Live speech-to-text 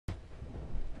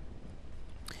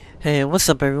Hey, what's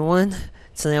up everyone?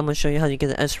 Today I'm going to show you how to get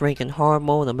an S rank in hard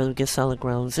mode on Metal Gear Solid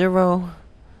Ground Zero.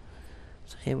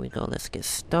 So here we go, let's get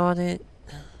started.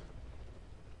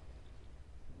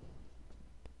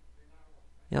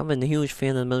 Yeah, I've been a huge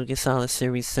fan of the Metal Gear Solid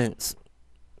series since,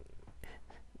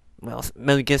 well,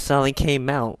 Metal Gear Solid came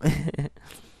out.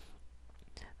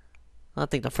 I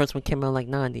think the first one came out like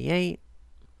 98.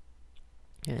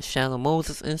 Yeah, Shadow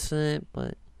Moses incident,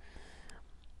 but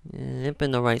yeah, it's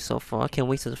been alright so far. I can't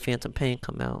wait till the Phantom Pain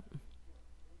come out.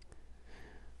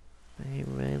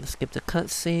 Anyway, let's skip the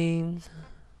cutscenes.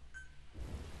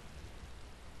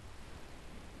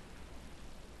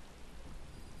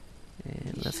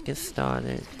 And let's get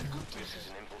started. This is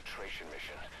an infiltration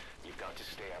mission. You've got to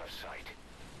stay out of sight.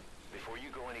 Before you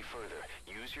go any further,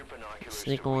 use your binoculars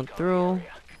Sneak to on recon through.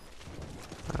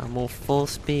 the area. I move full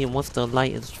speed once the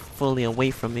light is fully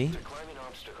away from me. To climb an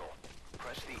obstacle,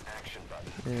 press the action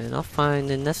button. And I'll find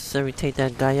it necessary to take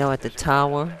that guy out at the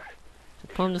tower.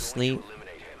 If Put him you're to going sleep. to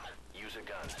eliminate him, use a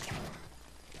gun.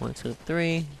 1, 2,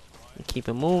 3. And keep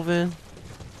it moving.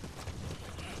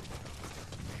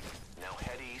 Now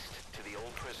head east to the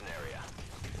old prison area.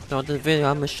 Throughout this video,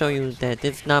 I'm going to show you that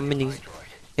there's not many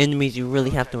enemies you really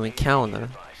have to encounter.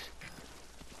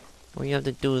 All you have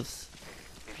to do is,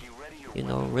 If you ready your you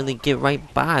know, weapon, really get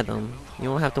right by them. You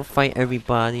don't have to fight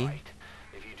everybody.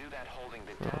 if you do that holding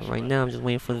the dash Right now, I'm just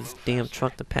waiting for this damn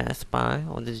truck to pass by.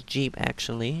 Or this Jeep,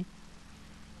 actually.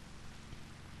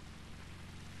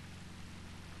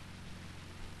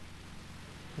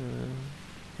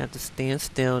 Have to stand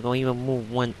still, don't even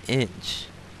move 1 inch.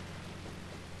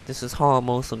 This is hard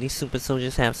mode, so these super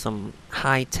soldiers have some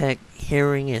high-tech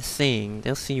hearing and seeing.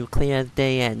 They'll see you clear as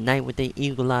day at night with their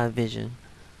eagle-eye vision.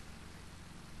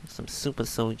 Some super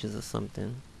soldiers or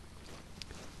something.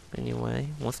 Anyway,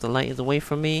 once the light is away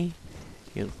from me,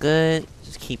 you're good.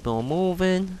 Just keep on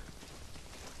moving.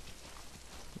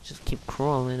 Just keep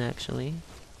crawling, actually.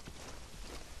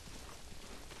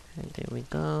 And there we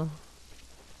go.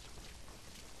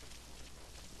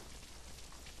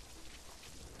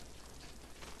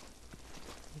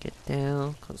 Get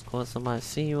down, cause of course somebody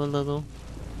see you a little.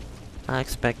 I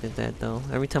expected that though.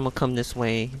 Every time I come this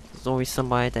way, there's always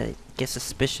somebody that gets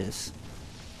suspicious.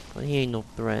 But he ain't no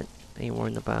threat. Ain't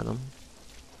worrying about him.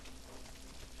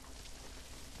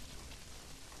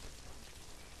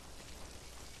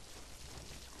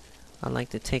 I like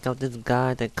to take out this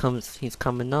guy that he's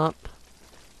coming up.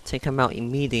 Take him out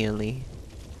immediately.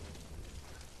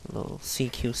 A little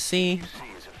CQC.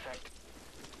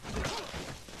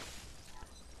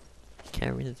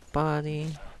 Carry his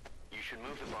body. You should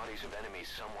move the bodies of enemies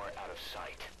somewhere out of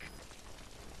sight.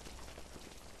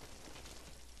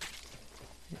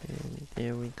 And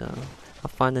there we go. I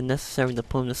find it necessary to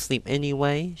put him to sleep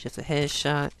anyway. Just a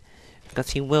headshot.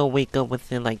 Because he will wake up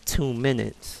within like 2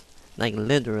 minutes. Like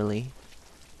literally.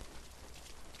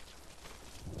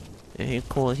 And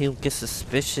he'll get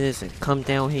suspicious and come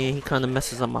down here. He kind of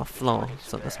messes up my flow.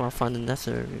 So that's why I find it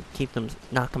necessary to keep them,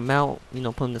 knock him out. You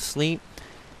know, put him to sleep.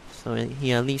 So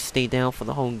he at least stay down for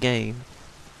the whole game.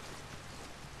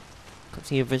 Because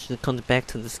he eventually comes back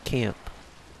to this camp.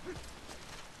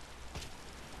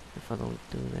 If I don't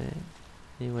do that.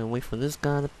 Anyway, wait for this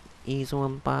guy to ease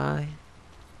on by.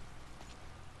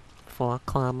 Before I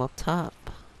climb up top.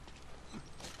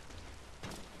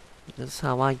 This is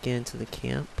how I get into the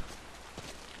camp.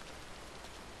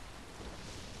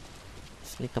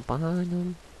 Sneak up behind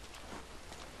him.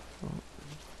 Oh.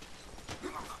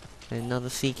 Another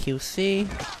CQC.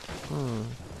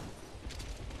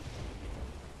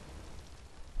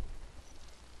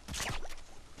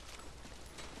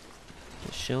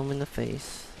 Just shoot him in the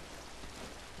face.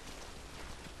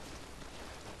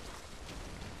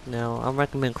 Now, I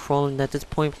recommend crawling at this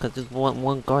point because there's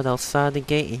one guard outside the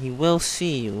gate and he will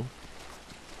see you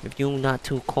if you're not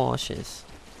too cautious.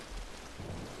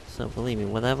 So believe me,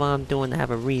 whatever I'm doing, I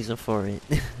have a reason for it.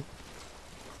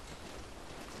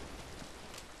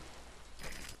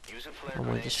 I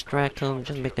want to distract him,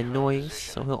 just make a noise,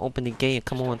 so he'll open the gate and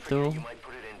come on through.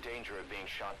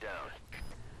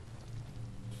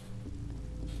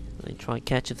 They try and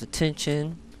catch his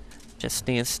attention. Just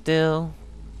stand still.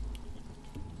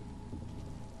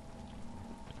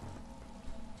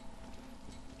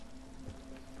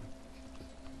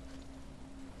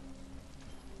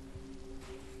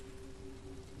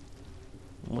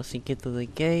 Once he gets to the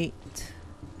gate,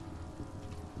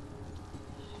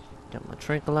 got my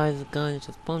tranquilizer gun,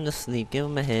 just put him to sleep, give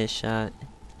him a headshot.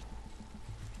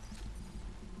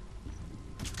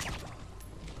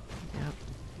 Yep.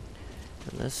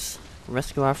 And let's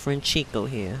rescue our friend Chico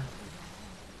here.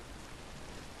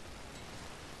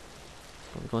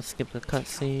 We're gonna skip the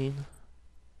cutscene.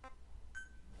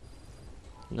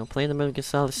 You know, playing the Metal Gear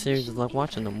Solid series is like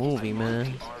watching a movie,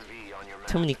 man.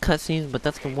 Too many cutscenes, but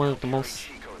that's the one of the most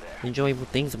enjoyable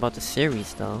things about the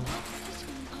series, though.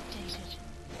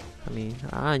 I mean,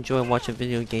 I enjoy watching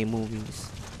video game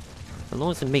movies. As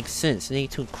long as it makes sense, it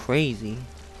ain't too crazy.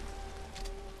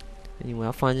 Anyway,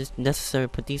 I find it necessary to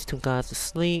put these two guys to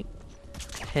sleep.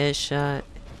 Headshot.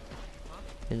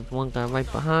 And there's one guy right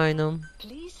behind them.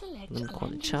 Let me call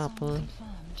the chopper.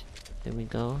 There we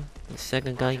go. The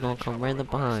second guy gonna come right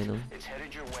up behind him.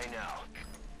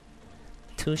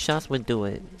 2 shots would do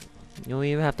it. You don't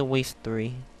even have to waste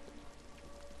 3.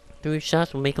 3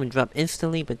 shots will make him drop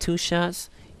instantly, but 2 shots,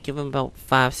 give him about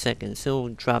 5 seconds. He'll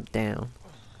drop down.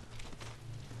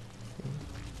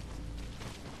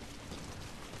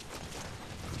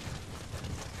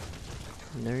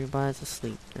 And everybody's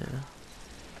asleep now.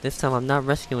 This time I'm not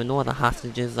rescuing all the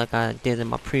hostages like I did in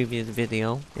my previous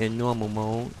video in normal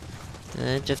mode.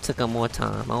 It just took up more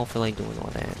time. I don't feel like doing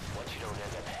all that.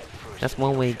 That's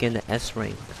one way of getting the S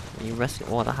rank. When you rescue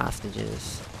all the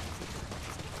hostages.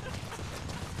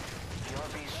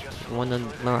 You wanna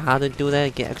learn how to do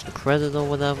that, get extra credit or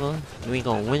whatever. You ain't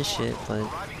gonna win shit,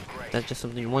 but that's just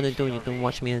something you wanna do, you can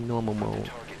watch me in normal mode.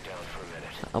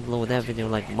 I uploaded that video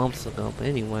like months ago, but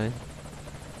anyway.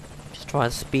 Just try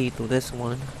to speed through this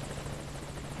one.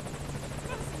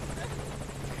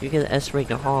 You get an S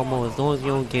rank in hard mode as long as you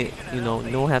don't get, you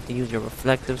don't have to use your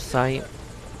reflective sight.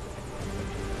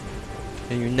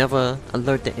 And you never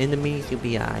alert the enemies, you'll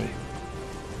be alright.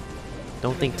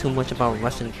 Don't think too much about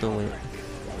rushing through it.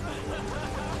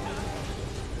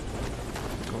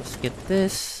 Let's get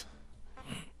this.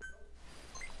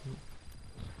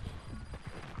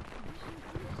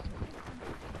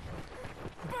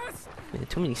 Man,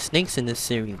 too many snakes in this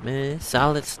series, man.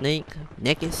 Solid snake,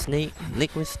 naked snake,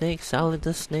 liquid snake, solid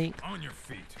the snake.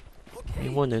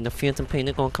 You wonder in the Phantom Pain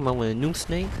they're gonna come out with a new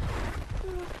snake?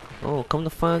 Oh, come to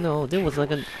find out, there was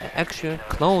like an extra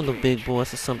clone of Big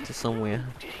Boss or something somewhere.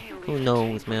 Who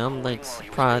knows, man? I'm like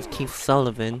surprised Keith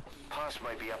Sullivan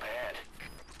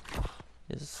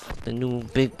is the new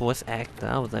Big Boss actor.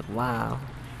 I was like, wow.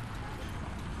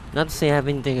 Not to say I have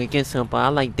anything against him, but I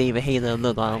like David Hayter a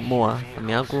little more. I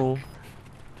mean, I grew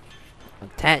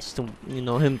attached to,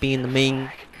 him being the main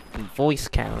voice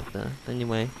character.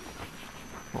 Anyway,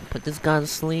 I'll put this guy to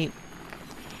sleep.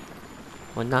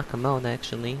 Or knock him out,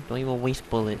 actually. Don't even waste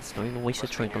bullets. Don't even waste a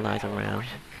tranquilizer round.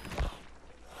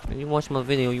 When you watch my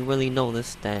video, you really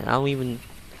notice that I don't even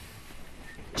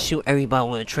shoot everybody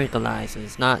with a tranquilizer.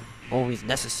 It's not always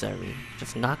necessary.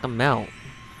 Just knock them out.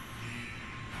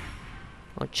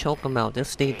 Or choke them out. They'll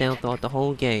stay down throughout the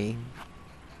whole game.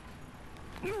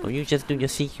 Or you just do your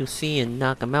CQC and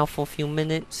knock them out for a few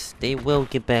minutes, they will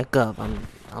get back up. I'm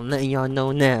letting y'all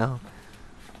know now.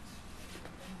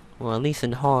 Or at least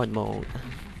in hard mode.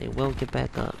 They will get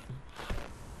back up.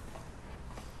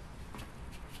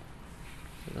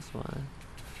 That's why.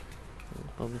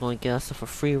 But we're gonna get us a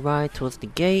free ride towards the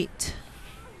gate.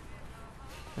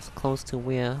 That's close to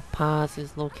where Paz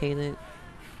is located.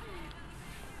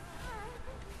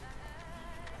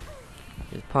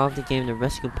 It's part of the game to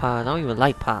rescue Paz. I don't even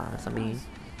like Paz. I mean,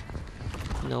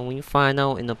 when you find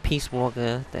out in the Peace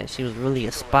Walker that she was really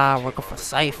a spy working for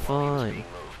Cypher and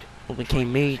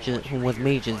who was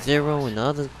Major Zero in the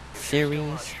other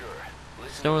series.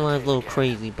 Storyline's a little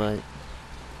crazy, but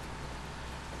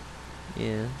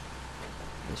yeah.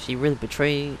 She really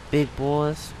betrayed Big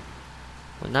Boss.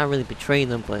 Well, not really betrayed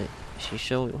them, but she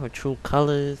showed her true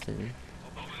colors and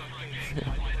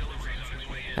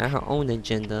had her own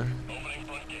agenda.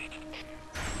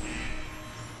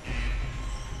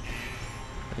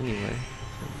 Anyway,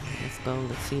 let's go.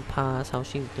 Let's see Paz, how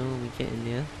she's doing. We getting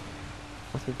there.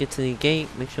 Once we get to the gate,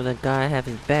 make sure that guy have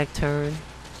his back turned.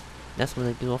 That's when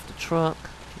they get off the truck.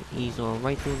 Ease on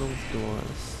right through those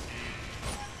doors.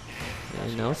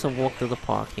 Yeah, it's a walk through the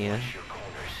park here.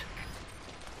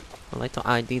 I like to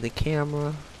ID the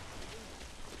camera.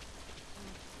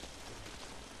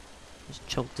 Just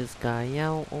choke this guy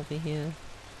out over here.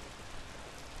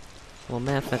 Well,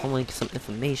 matter of fact, I want to get some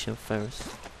information first.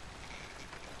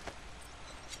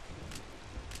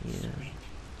 Yeah.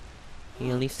 Can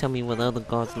you at least tell me where the other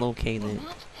guard's located?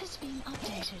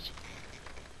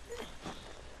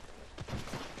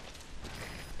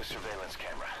 The surveillance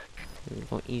camera. We're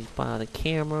gonna ease by the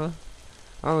camera.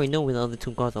 I already know where the other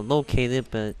 2 guards are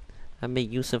located, but I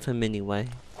make use of him anyway.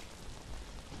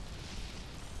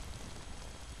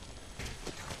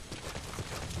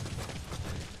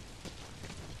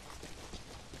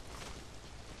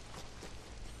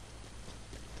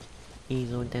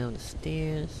 Ease on down the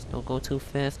stairs. Don't go too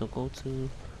fast. Don't go too...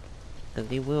 because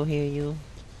they will hear you.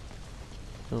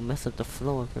 It'll mess up the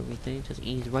flow of everything. Just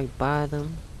ease right by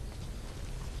them.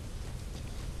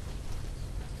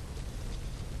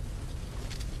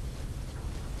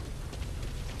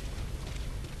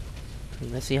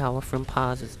 And let's see how our friend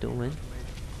Paz is doing.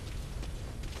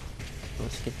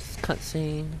 Let's get this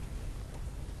cutscene.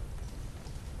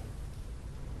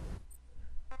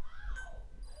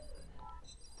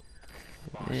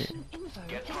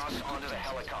 Get Paz onto the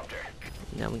helicopter.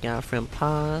 Now we got our friend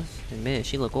Paz. And man,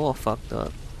 she look all fucked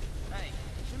up.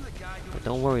 But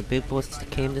don't worry, Big Boss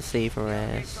came to save her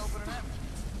ass.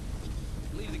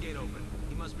 Leave the gate open.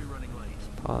 He must be running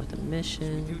late. Part of the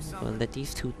mission. Gonna let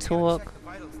these two talk.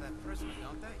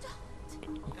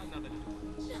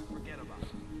 Forget about it.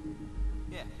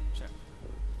 Yeah, sure.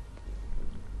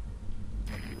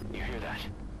 You hear that?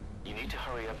 You need to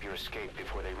hurry up your escape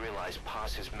before they realize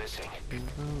Paz is missing.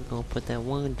 We're gonna put that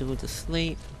one dude to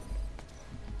sleep.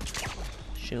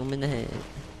 Shoot him in the head.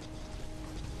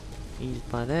 He's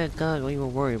by that guy, don't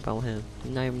even worry about him.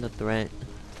 He's not even a threat.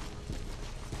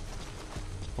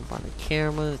 What about the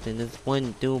cameras? Then there's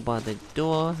one dude by the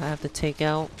door I have to take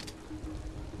out.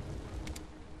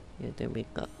 Yeah, there we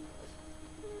go.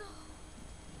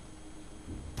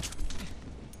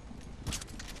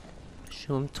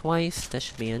 Shoot him twice, that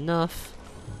should be enough.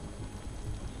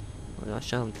 Well, I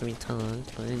shot him 3 times,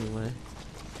 but anyway.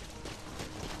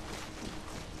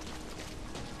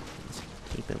 Let's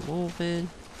keep it moving.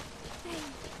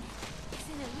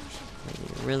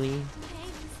 Like, really?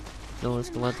 Notice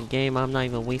throughout the game, I'm not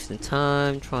even wasting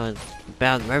time trying to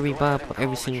battle everybody, put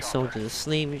every single soldier to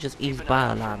sleep. You just ease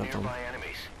by a lot of them.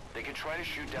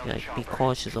 You gotta be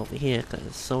cautious over here,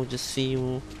 cause soldiers see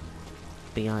you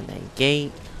beyond that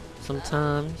gate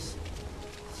sometimes.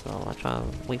 So I try to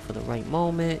wait for the right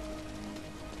moment.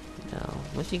 Now,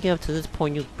 once you get up to this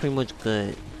point, you're pretty much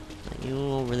good. Like, you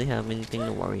don't really have anything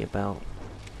to worry about.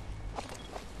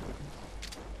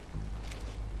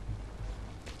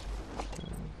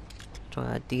 Try to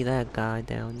ID that guy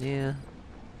down there.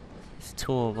 There's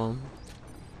 2 of them.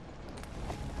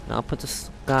 Now I'll put this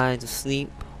guy to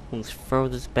sleep who's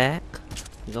furthest back.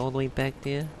 He's all the way back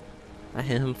there. I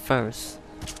hit him first.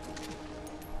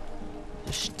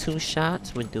 Just 2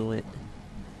 shots would do it.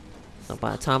 So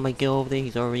by the time I get over there,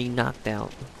 he's already knocked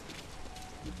out.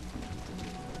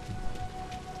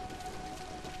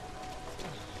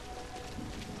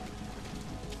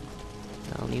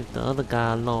 I'll leave the other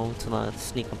guy alone till I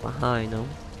sneak up behind him.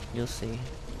 You'll see.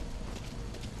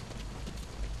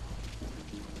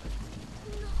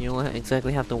 You don't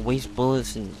exactly have to waste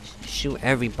bullets and shoot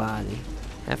everybody.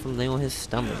 Have him lay on his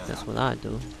stomach, that's what I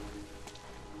do.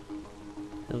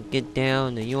 He'll get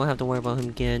down and you don't have to worry about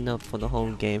him getting up for the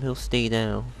whole game. He'll stay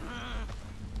down.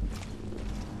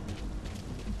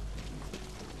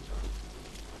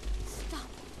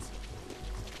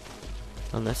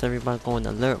 Unless everybody go in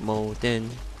alert mode, then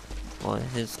or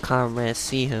his comrades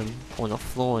see him on the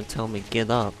floor and tell him to get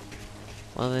up.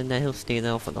 Other than that, he'll stay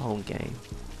down for the whole game.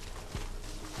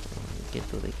 Get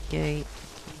through the gate.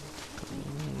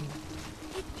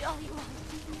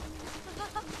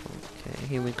 Okay,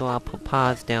 here we go. I'll put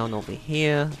Paz down over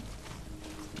here.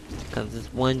 Because this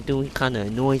one dude, he kind of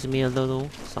annoys me a little.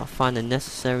 So I find it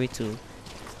necessary to...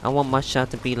 I want my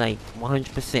shot to be like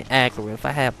 100% accurate. If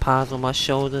I have Paz on my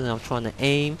shoulder and I'm trying to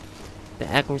aim, the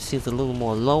accuracy is a little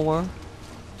more lower.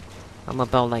 I'm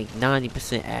about like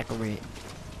 90% accurate.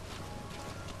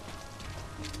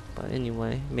 But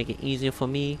anyway, make it easier for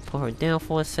me. Put her down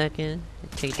for a second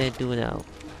and take that dude out.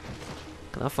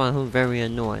 Cause I find him very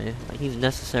annoying. Like he's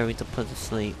necessary to put to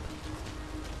sleep.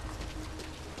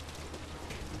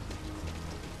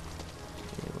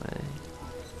 Anyway.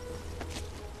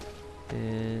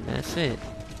 And that's it.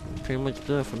 Pretty much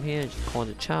good from here. Just call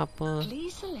the chopper.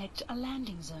 Please select a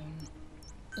landing zone.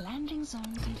 Landing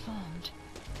zone confirmed.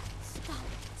 Stop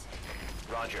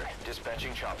it. Roger.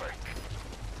 Dispatching chopper.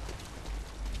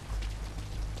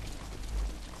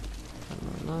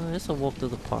 No, it's a walk through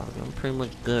the park. I'm pretty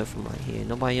much good from right here.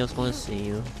 Nobody else gonna see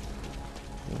you. You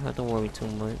don't have to worry too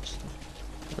much.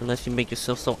 Unless you make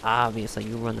yourself so obvious, like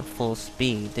you run at full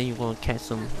speed, then you're gonna catch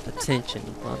some attention.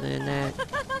 Other than that,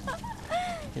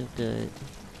 you're good.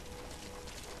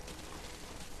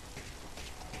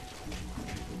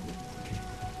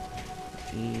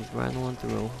 Ease right on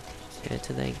through. Let's head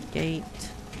to that gate.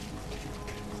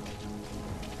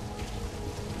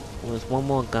 There's one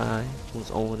more guy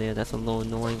who's over there that's a little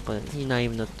annoying, but he's not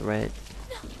even a threat.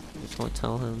 I'm just gonna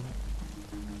tell him.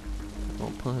 I'm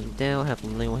gonna put him down, have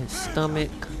him lay on his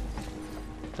stomach.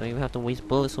 Don't even have to waste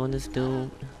bullets on this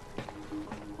dude.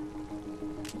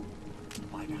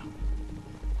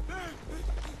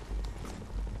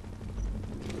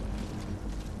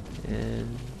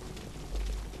 And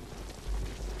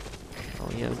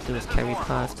all you have to do is carry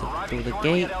Paz through the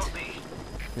gate,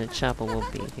 and the chopper will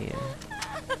be here.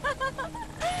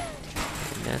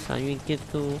 And that's how you get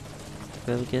through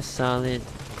Metal Gear Solid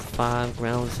 5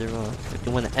 Ground Zero if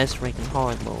you want an S rank in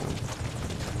hard mode.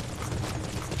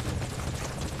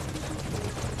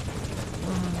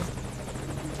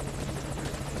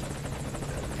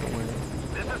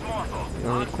 We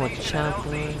already caught the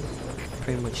chopper.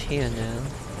 Pretty much here now.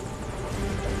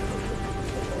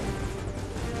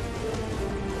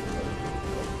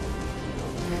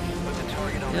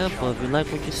 Yeah, but if you like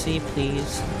what you see,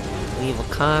 please leave a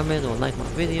comment or like my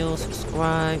video,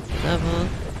 subscribe, whatever.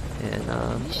 And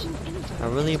I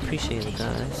really appreciate it,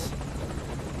 guys.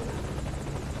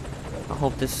 I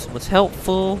hope this was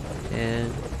helpful. And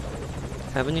if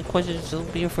you have any questions,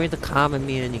 don't be afraid to comment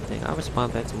me anything. I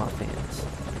respond back to my fans.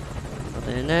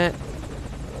 Other than that,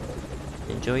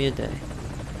 enjoy your day.